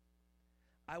singing.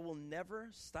 I will never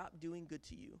stop doing good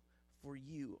to you, for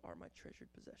you are my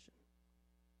treasured possession.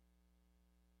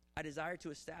 I desire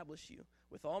to establish you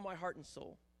with all my heart and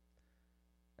soul,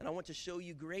 and I want to show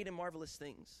you great and marvelous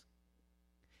things.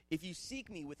 If you seek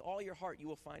me with all your heart, you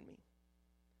will find me.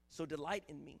 So delight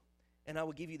in me, and I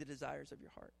will give you the desires of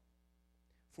your heart.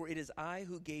 For it is I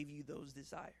who gave you those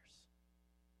desires.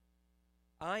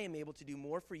 I am able to do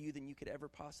more for you than you could ever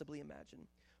possibly imagine,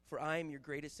 for I am your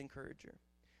greatest encourager.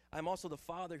 I am also the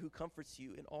Father who comforts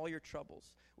you in all your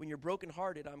troubles. When you're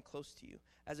brokenhearted, I'm close to you.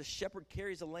 As a shepherd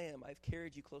carries a lamb, I've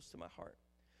carried you close to my heart.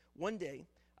 One day,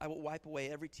 I will wipe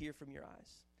away every tear from your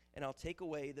eyes, and I'll take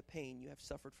away the pain you have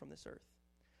suffered from this earth.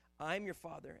 I am your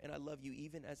Father, and I love you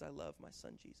even as I love my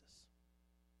Son, Jesus.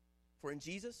 For in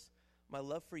Jesus, my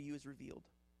love for you is revealed.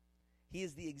 He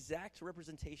is the exact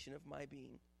representation of my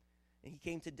being, and he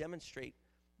came to demonstrate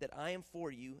that I am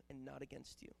for you and not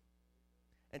against you.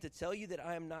 And to tell you that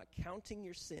I am not counting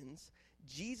your sins,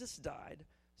 Jesus died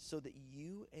so that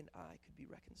you and I could be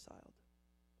reconciled.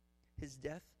 His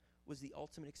death was the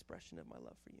ultimate expression of my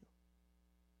love for you.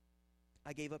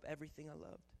 I gave up everything I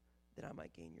loved that I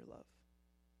might gain your love.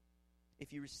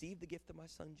 If you receive the gift of my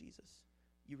Son, Jesus,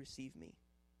 you receive me,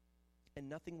 and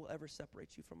nothing will ever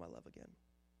separate you from my love again.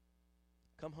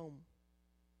 Come home,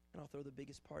 and I'll throw the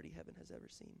biggest party heaven has ever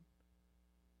seen.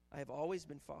 I have always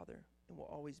been Father and will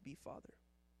always be Father.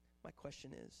 My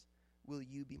question is, will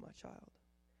you be my child?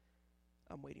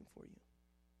 I'm waiting for you.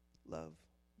 Love,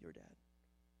 your dad,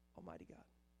 Almighty God.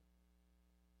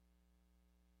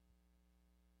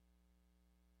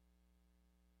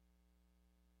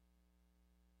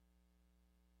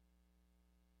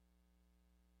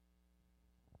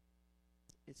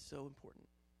 It's so important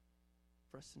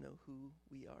for us to know who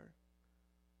we are,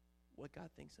 what God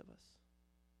thinks of us.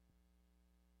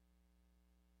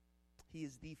 He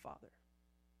is the Father,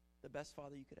 the best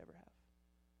Father you could ever have.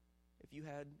 If you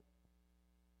had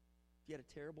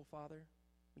a terrible father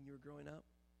when you were growing up,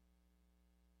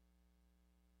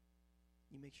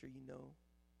 you make sure you know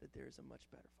that there is a much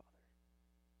better Father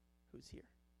who's here.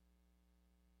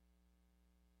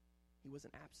 He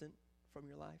wasn't absent from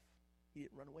your life. He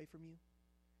didn't run away from you.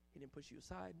 He didn't push you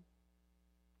aside.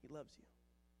 He loves you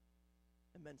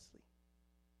immensely.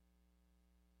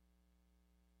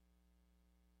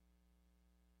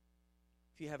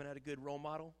 If you haven't had a good role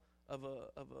model of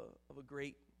a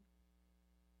great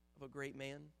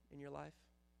man in your life,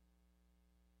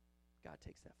 God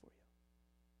takes that for you.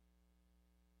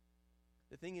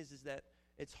 The thing is that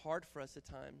it's hard for us at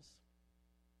times,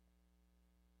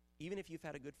 even if you've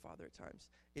had a good father at times,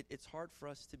 it's hard for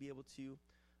us to be able to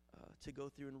go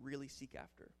through and really seek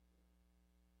after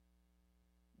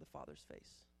the Father's face.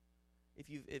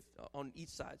 If on each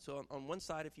side, so on one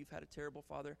side, if you've had a terrible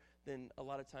father, then a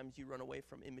lot of times you run away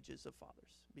from images of fathers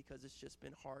because it's just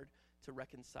been hard to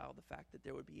reconcile the fact that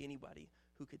there would be anybody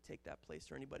who could take that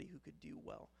place or anybody who could do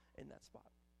well in that spot.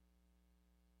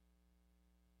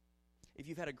 If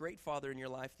you've had a great father in your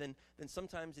life, then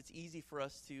sometimes it's easy for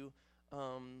us to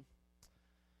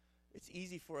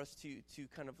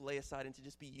kind of lay aside and to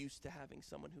just be used to having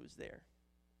someone who is there.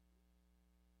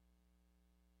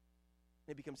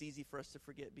 And it becomes easy for us to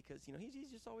forget because,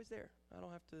 he's just always there. I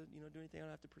don't have to, do anything. I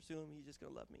don't have to pursue him. He's just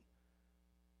going to love me.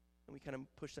 And we kind of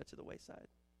push that to the wayside.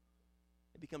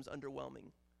 It becomes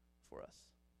underwhelming for us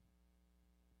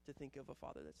to think of a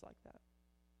father that's like that.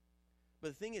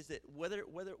 But the thing is that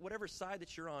whatever side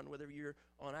that you're on, whether you're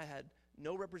on I had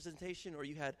no representation or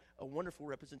you had a wonderful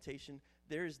representation,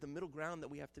 there is the middle ground that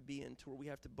we have to be in, to where we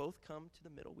have to both come to the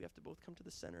middle. We have to both come to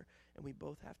the center, and we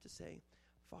both have to say,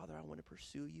 Father, I want to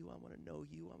pursue you. I want to know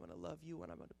you. I want to love you,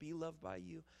 and I want to be loved by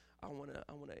you. I want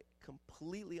to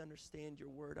completely understand your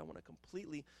word. I want to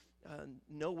completely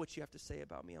know what you have to say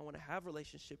about me. I want to have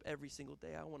relationship every single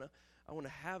day. I want to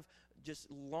have just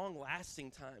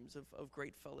long-lasting times of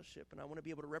great fellowship, and I want to be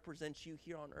able to represent you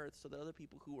here on earth so that other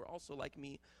people who are also like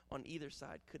me on either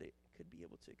side could be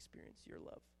able to experience your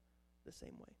love the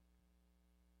same way.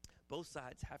 Both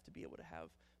sides have to be able to have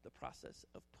the process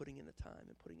of putting in the time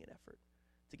and putting in effort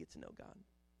to get to know God.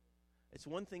 It's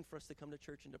one thing for us to come to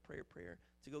church and to pray a prayer,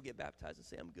 to go get baptized and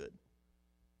say, I'm good.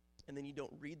 And then you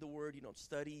don't read the word, you don't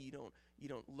study, you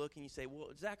don't look, and you say, well,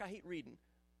 Zach, I hate reading.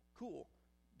 Cool.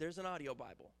 There's an audio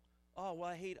Bible. Oh, well,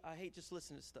 I hate just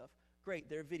listening to stuff. Great,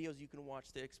 there are videos you can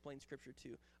watch that explain Scripture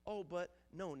too. Oh, but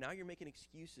no, now you're making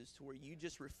excuses to where you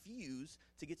just refuse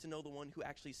to get to know the one who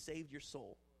actually saved your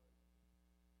soul.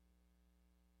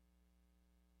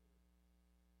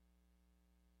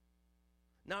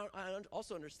 Now, I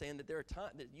also understand that there are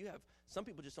times that some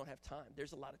people just don't have time.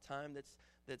 There's a lot of time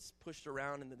that's pushed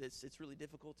around, and that it's really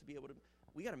difficult to be able to.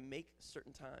 We got to make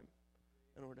certain time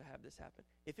in order to have this happen.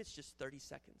 If it's just 30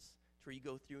 seconds to where you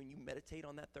go through and you meditate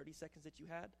on that 30 seconds that you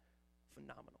had,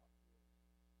 phenomenal.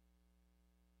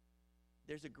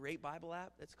 There's a great Bible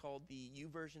app that's called the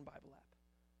YouVersion Bible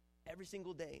app. Every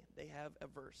single day, they have a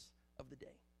verse of the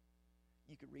day.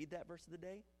 You can read that verse of the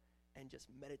day and just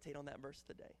meditate on that verse of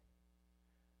the day.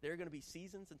 There are going to be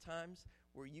seasons and times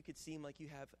where you could seem like you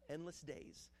have endless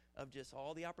days of just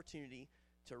all the opportunity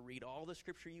to read all the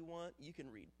Scripture you want. You can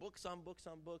read books on books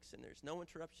on books, and there's no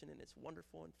interruption, and it's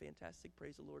wonderful and fantastic.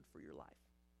 Praise the Lord for your life.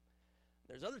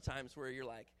 There's other times where you're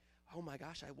like, oh my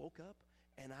gosh, I woke up,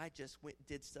 and I just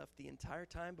did stuff the entire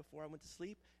time before I went to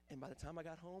sleep, and by the time I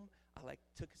got home, I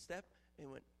took a step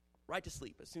and went right to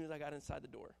sleep as soon as I got inside the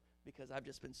door, because I've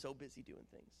just been so busy doing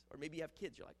things. Or maybe you have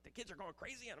kids. You're like, the kids are going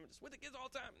crazy, and I'm just with the kids all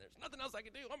the time, and there's nothing else I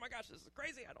can do. Oh, my gosh, this is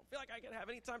crazy. I don't feel like I can have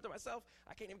any time to myself.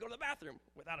 I can't even go to the bathroom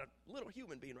without a little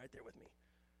human being right there with me.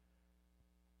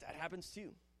 That happens,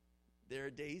 too. There are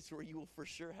days where you will for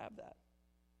sure have that.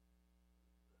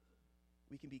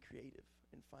 We can be creative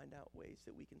and find out ways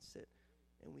that we can sit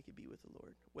and we can be with the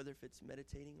Lord, whether if it's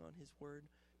meditating on His Word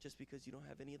just because you don't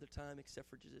have any other time except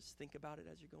for just think about it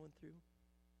as you're going through,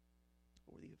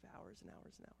 or you have hours and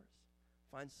hours and hours.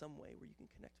 Find some way where you can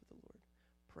connect with the Lord.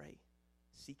 Pray.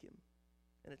 Seek Him.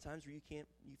 And at times where you feel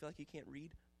like you can't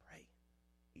read, pray.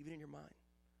 Even in your mind.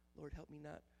 Lord, help me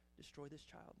not destroy this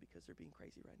child because they're being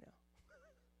crazy right now.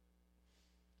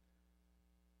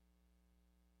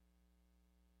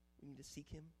 We need to seek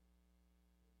Him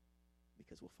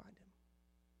because we'll find Him.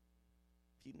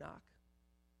 If you knock,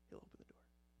 He'll open the door.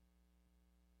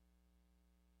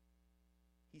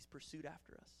 He's pursued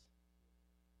after us.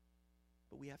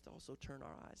 But we have to also turn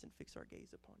our eyes and fix our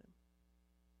gaze upon Him.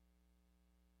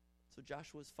 So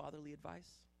Joshua's fatherly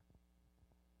advice,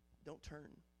 don't turn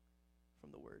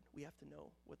from the Word. We have to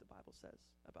know what the Bible says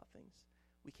about things.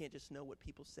 We can't just know what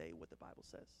people say, what the Bible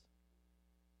says.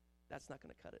 That's not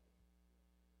going to cut it.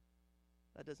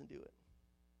 That doesn't do it.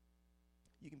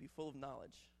 You can be full of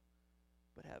knowledge,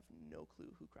 but have no clue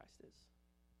who Christ is.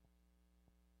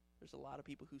 There's a lot of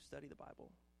people who study the Bible,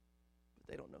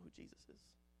 but they don't know who Jesus is.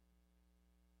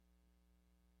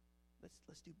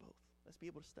 Let's do both. Let's be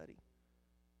able to study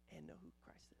and know who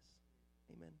Christ is.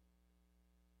 Amen.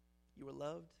 You are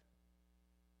loved.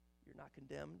 You're not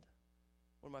condemned.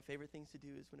 One of my favorite things to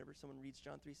do is whenever someone reads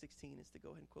John 3:16 is to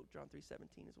go ahead and quote John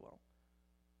 3:17 as well.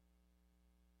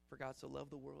 For God so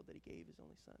loved the world that He gave His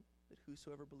only Son, that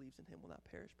whosoever believes in Him will not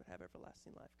perish but have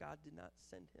everlasting life. God did not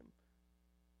send Him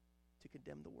to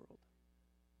condemn the world,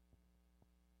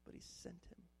 but He sent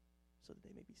Him so that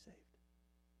they may be saved.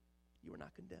 You are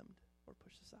not condemned or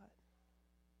pushed aside.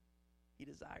 He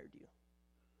desired you,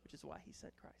 which is why He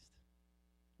sent Christ.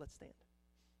 Let's stand.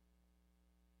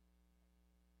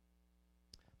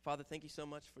 Father, thank you so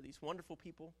much for these wonderful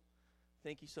people.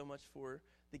 Thank you so much for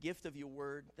the gift of your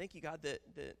word. Thank you, God, that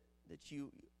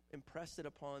you impressed it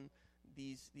upon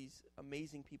these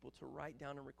amazing people to write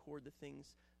down and record the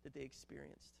things that they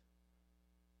experienced.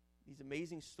 These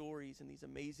amazing stories and these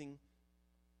amazing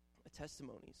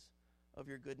testimonies of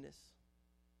your goodness,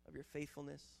 of your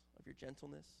faithfulness, of your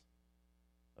gentleness,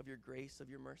 of your grace, of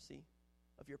your mercy.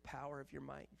 of your power, of your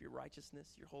might, of your righteousness,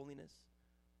 your holiness.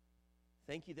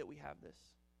 Thank you that we have this.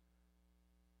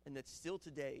 And that still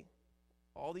today,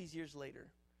 all these years later,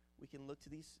 we can look to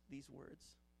these words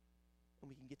and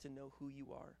we can get to know who you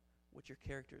are, what your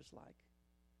character is like,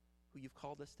 who you've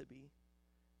called us to be,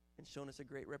 and shown us a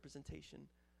great representation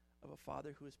of a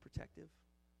Father who is protective,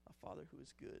 a Father who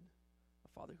is good,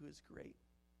 a Father who is great,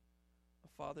 a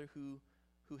Father who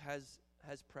has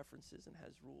preferences and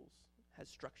has rules, has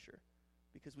structure,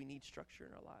 because we need structure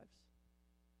in our lives.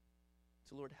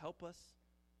 So Lord, help us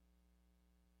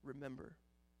remember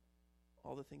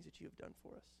all the things that you have done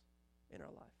for us in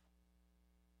our life.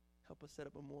 Help us set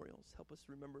up memorials. Help us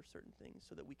remember certain things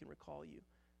so that we can recall you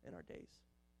in our days.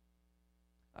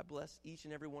 I bless each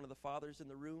and every one of the fathers in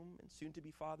the room and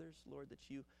soon-to-be fathers, Lord, that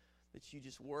you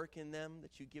just work in them,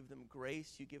 that you give them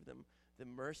grace, you give them the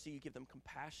mercy, you give them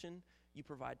compassion, you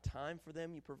provide time for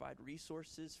them, you provide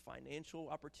resources, financial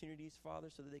opportunities, Father,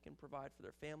 so that they can provide for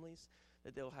their families,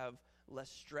 that they'll have less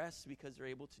stress because they're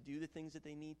able to do the things that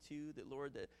they need to, that,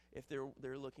 Lord, that if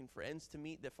they're looking for ends to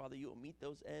meet, that, Father, you will meet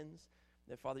those ends,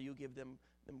 that, Father, you'll give them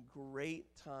great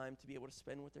time to be able to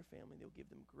spend with their family. They'll give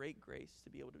them great grace to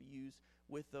be able to use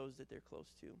with those that they're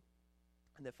close to.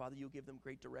 And that, Father, you'll give them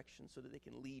great direction so that they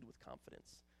can lead with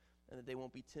confidence and that they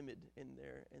won't be timid in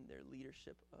their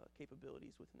leadership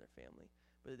capabilities within their family,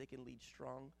 but that they can lead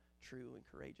strong, true, and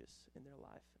courageous in their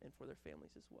life and for their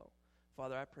families as well.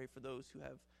 Father, I pray for those who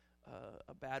have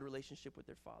a bad relationship with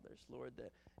their fathers, Lord,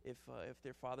 that if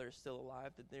their father is still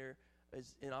alive, that there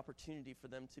is an opportunity for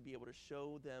them to be able to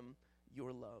show them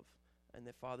your love, and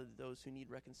that, Father, those who need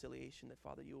reconciliation, that,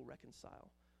 Father, you will reconcile.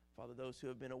 Father, those who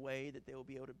have been away, that they will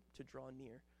be able to draw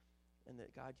near, and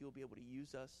that, God, you will be able to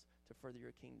use us to further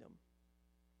your kingdom.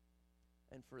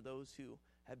 And for those who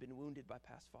have been wounded by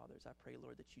past fathers, I pray,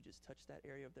 Lord, that you just touch that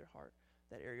area of their heart,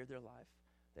 that area of their life,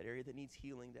 that area that needs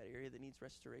healing, that area that needs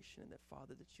restoration, and that,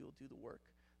 Father, that you will do the work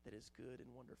that is good and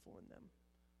wonderful in them.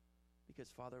 Because,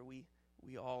 Father, we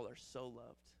all are so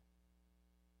loved.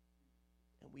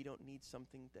 And we don't need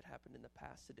something that happened in the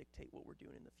past to dictate what we're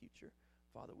doing in the future.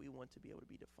 Father, we want to be able to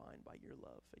be defined by your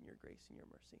love and your grace and your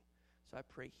mercy. So I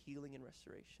pray healing and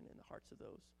restoration in the hearts of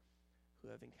those who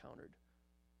have encountered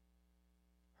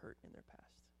hurt in their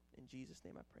past. In Jesus'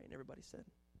 name I pray. And everybody said,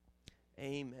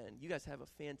 amen. You guys have a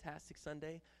fantastic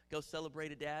Sunday. Go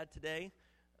celebrate a dad today.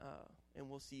 And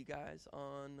we'll see you guys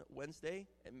on Wednesday.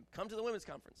 And come to the women's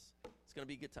conference. It's going to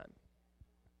be a good time.